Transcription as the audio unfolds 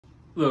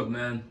Look,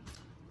 man,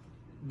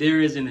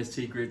 there isn't a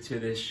secret to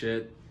this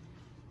shit.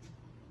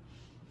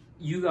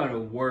 You gotta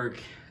work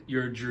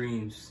your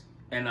dreams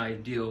and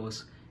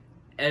ideals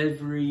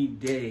every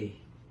day,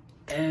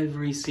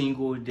 every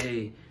single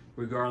day,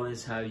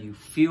 regardless how you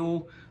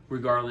feel,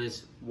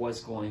 regardless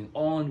what's going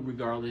on,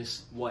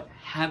 regardless what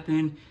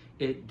happened.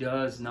 It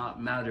does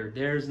not matter.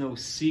 There's no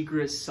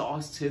secret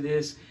sauce to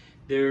this.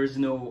 There's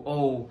no,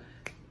 oh,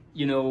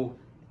 you know,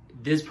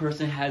 this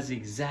person has the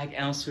exact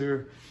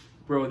answer.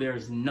 Bro,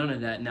 there's none of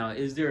that. Now,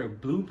 is there a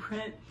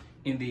blueprint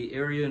in the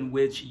area in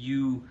which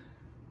you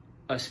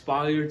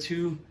aspire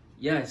to?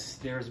 Yes,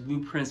 there's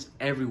blueprints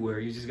everywhere.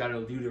 You just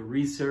gotta do the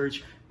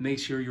research, make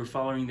sure you're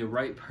following the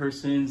right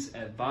person's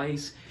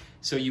advice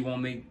so you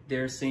won't make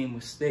their same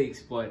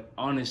mistakes. But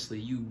honestly,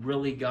 you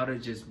really gotta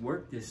just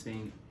work this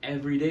thing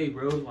every day,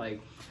 bro.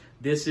 Like,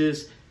 this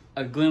is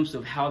a glimpse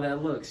of how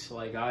that looks.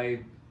 Like,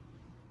 I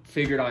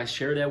figured I'd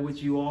share that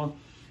with you all.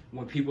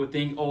 When people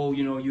think, oh,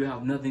 you know, you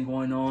have nothing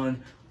going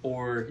on,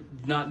 or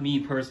not me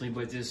personally,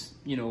 but just,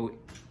 you know,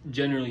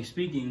 generally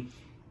speaking,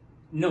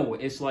 no,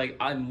 it's like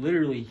I'm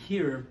literally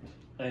here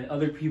and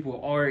other people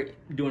are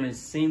doing the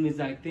same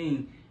exact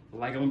thing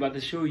like I'm about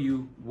to show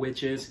you,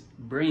 which is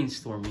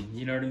brainstorming.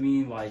 You know what I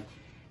mean? Like,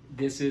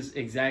 this is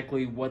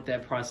exactly what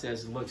that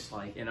process looks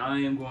like. And I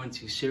am going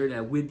to share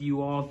that with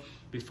you all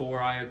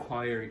before I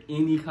acquire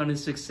any kind of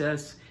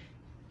success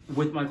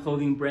with my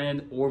clothing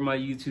brand or my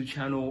YouTube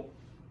channel,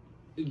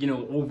 you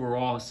know,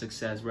 overall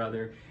success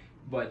rather.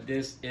 But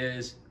this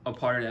is a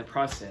part of that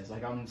process.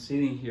 Like, I'm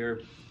sitting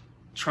here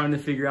trying to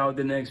figure out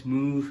the next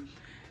move.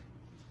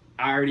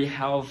 I already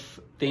have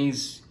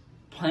things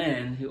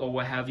planned or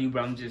what have you,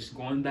 but I'm just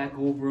going back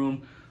over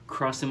them,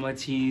 crossing my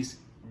T's,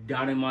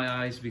 dotting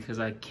my I's, because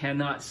I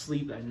cannot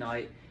sleep at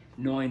night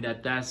knowing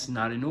that that's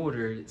not in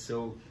order.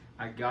 So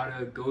I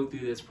gotta go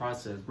through this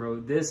process,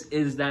 bro. This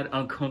is that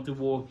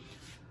uncomfortable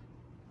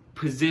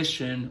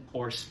position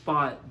or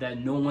spot that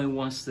no one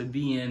wants to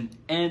be in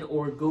and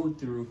or go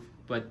through,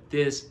 but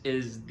this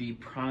is the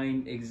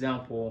prime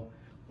example,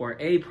 or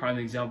a prime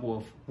example,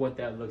 of what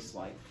that looks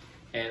like.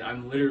 And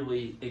I'm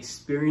literally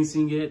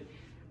experiencing it,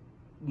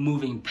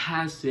 moving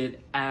past it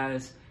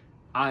as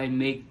I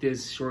make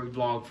this short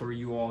vlog for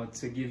you all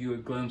to give you a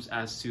glimpse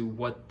as to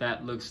what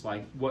that looks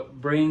like, what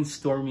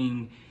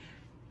brainstorming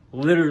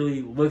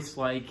literally looks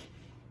like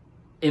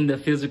in the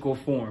physical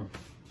form.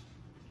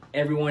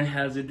 Everyone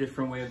has a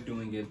different way of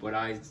doing it, but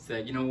I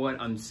said, you know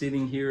what, I'm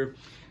sitting here,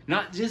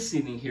 not just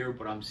sitting here,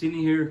 but I'm sitting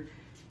here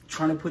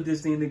trying to put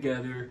this thing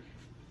together,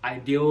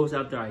 ideals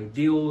after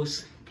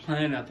ideals,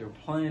 plan after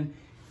plan.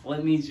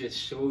 Let me just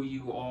show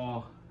you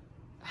all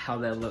how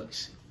that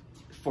looks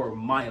for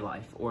my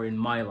life, or in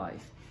my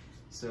life.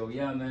 So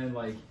yeah, man,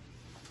 like,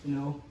 you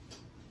know,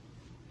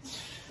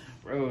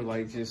 bro,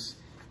 like, just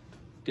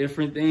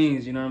different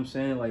things, you know what I'm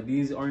saying? Like,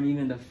 these aren't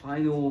even the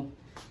final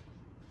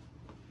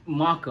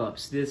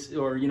mock-ups, this,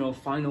 or, you know,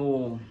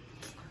 final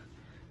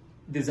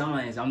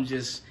designs. I'm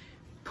just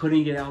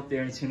putting it out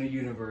there into the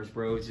universe,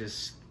 bro.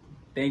 Just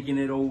thinking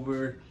it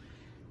over,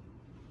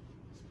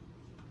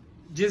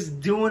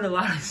 just doing a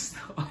lot of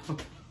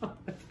stuff.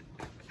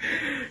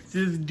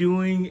 Just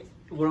doing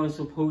what I'm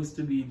supposed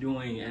to be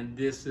doing, and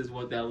this is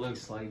what that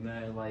looks like,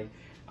 man. Like,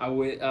 I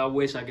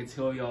wish I could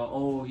tell y'all,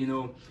 oh, you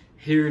know,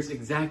 here's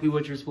exactly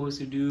what you're supposed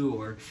to do,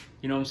 or,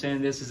 you know what I'm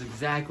saying, this is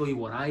exactly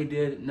what I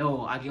did.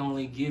 No, I can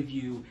only give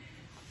you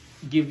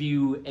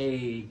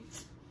a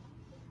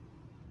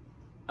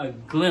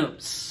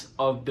glimpse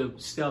of the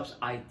steps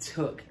I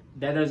took.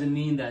 That doesn't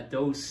mean that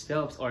those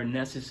steps are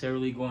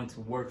necessarily going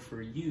to work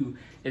for you.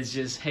 It's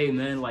just, hey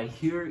man, like,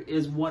 here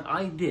is what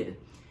I did.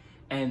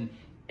 And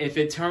if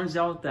it turns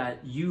out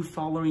that you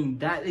following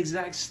that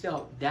exact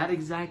step, that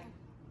exact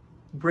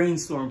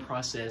brainstorm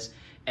process,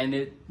 and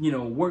it, you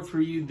know, worked for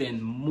you, then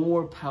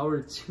more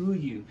power to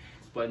you.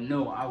 But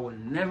no, I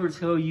would never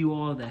tell you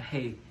all that,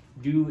 hey,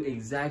 do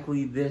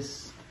exactly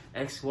this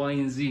X, Y,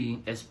 and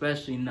Z,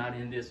 especially not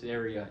in this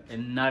area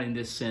and not in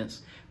this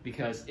sense,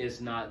 because it's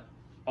not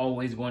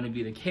always going to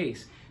be the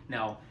case.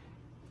 Now,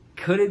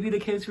 could it be the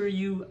case for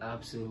you?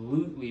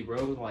 Absolutely,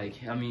 bro. Like,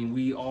 I mean,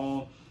 we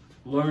all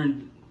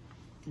learn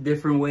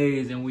different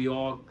ways, and we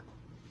all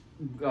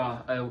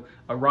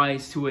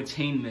arise to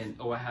attainment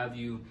or what have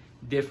you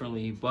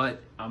differently,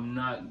 but I'm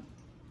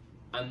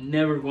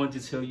never going to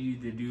tell you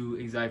to do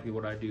exactly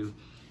what I do.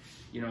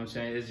 You know what I'm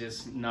saying? It's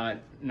just not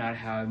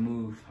how I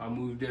move. I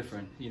move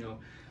different. You know,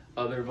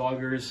 other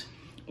vloggers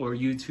or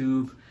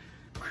YouTube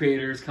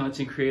creators,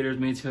 content creators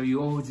may tell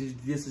you, oh,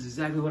 this is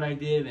exactly what I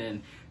did,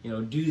 and, you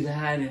know, do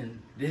that,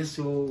 and this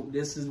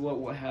is what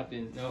will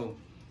happen. No,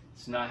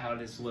 it's not how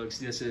this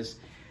looks.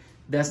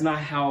 That's not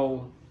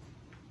how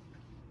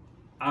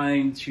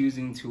I'm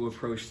choosing to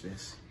approach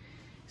this.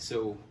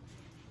 So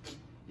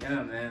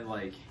yeah, man,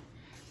 like,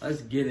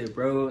 let's get it,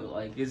 bro.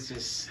 Like, it's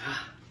just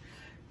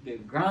the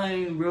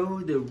grind, bro,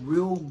 the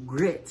real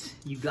grit.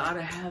 You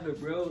gotta have it,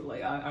 bro.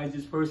 Like, I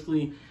just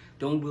personally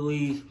don't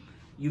believe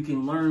you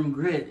can learn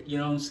grit, you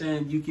know what I'm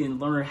saying? You can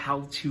learn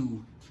how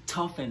to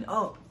toughen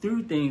up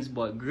through things,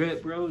 but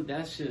grit, bro,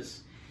 that's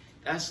just,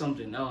 that's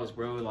something else,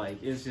 bro.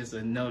 Like, it's just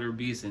another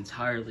beast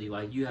entirely.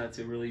 Like, you have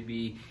to really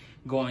be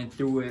going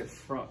through it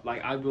from,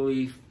 like, I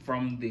believe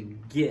from the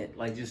get,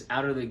 like, just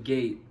out of the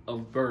gate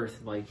of birth,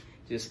 like,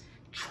 just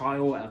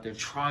trial after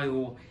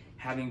trial,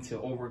 having to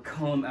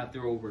overcome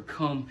after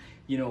overcome,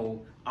 you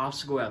know,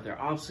 obstacle after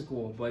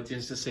obstacle. But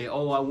just to say,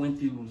 oh, I went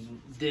through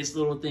this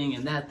little thing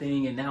and that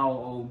thing and now,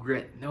 oh,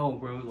 grit. No,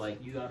 bro,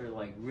 like, you gotta,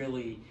 like,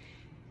 really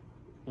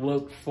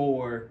look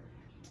for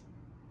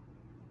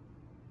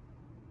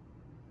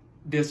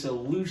the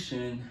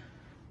solution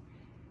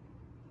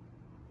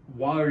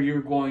while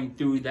you're going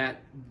through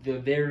that, the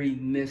very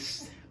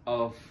midst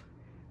of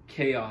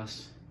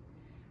chaos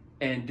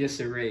and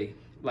disarray.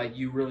 Like,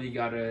 you really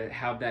gotta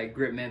have that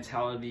grit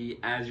mentality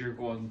as you're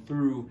going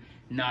through,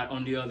 not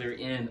on the other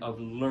end of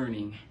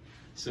learning.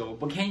 So,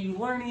 but can you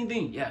learn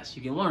anything? Yes,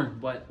 you can learn,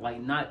 but like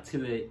not to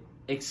the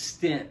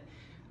extent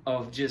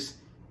of just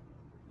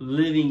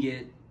living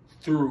it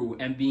through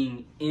and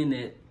being in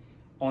it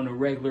on a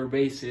regular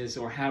basis,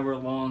 or however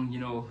long, you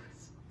know,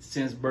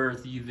 since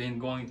birth you've been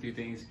going through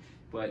things.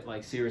 But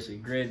like, seriously,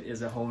 grit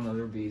is a whole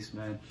nother beast,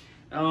 man.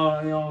 You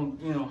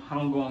know, I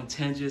don't go on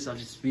tangents. I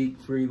just speak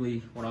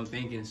freely what I'm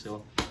thinking.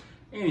 So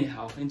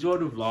anyhow, enjoy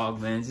the vlog,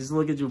 man. Just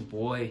look at your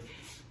boy,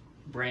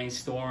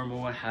 brainstorm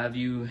or what have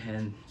you,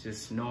 and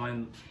just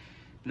know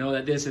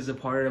that this is a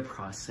part of the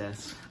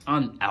process.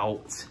 I'm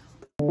out.